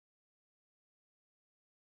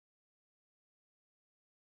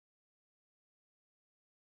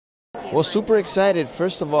Well, super excited.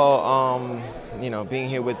 First of all, being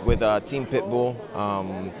here with Team Pitbull.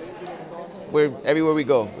 We're everywhere we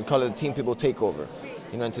go. We call it the Team Pitbull Takeover.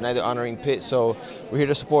 And tonight they're honoring Pitt, so we're here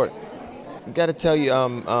to support. Got to tell you,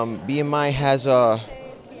 BMI has a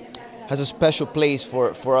special place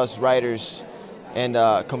for us writers and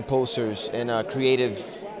composers and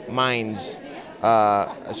creative minds.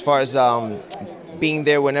 As far as being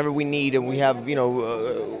there whenever we need, and we have,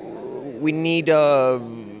 we need to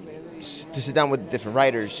sit down with different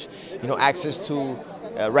writers, access to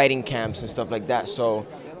writing camps and stuff like that. So,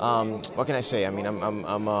 what can I say? I mean,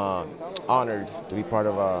 I'm honored to be part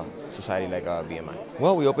of a society like BMI.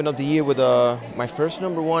 Well, we opened up the year with my first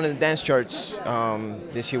 #1 in the dance charts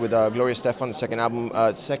this year with Gloria Estefan, the second album,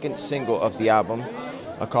 second single of the album,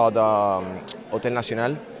 called Hotel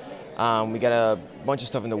Nacional. We got a bunch of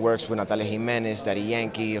stuff in the works with Natalia Jimenez, Daddy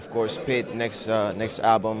Yankee, of course, Pitt, next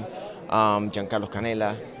album, Giancarlo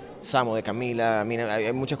Canela, Samo de Camila. I mean,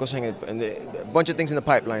 hay muchas cosas a bunch of things in the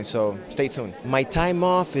pipeline, so stay tuned. My time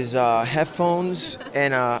off is headphones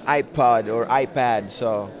and iPod or iPad,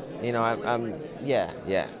 so,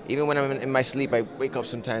 yeah. Even when I'm in my sleep, I wake up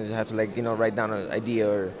sometimes, I have to write down an idea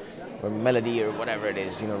or melody or whatever it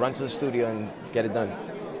is, run to the studio and get it done.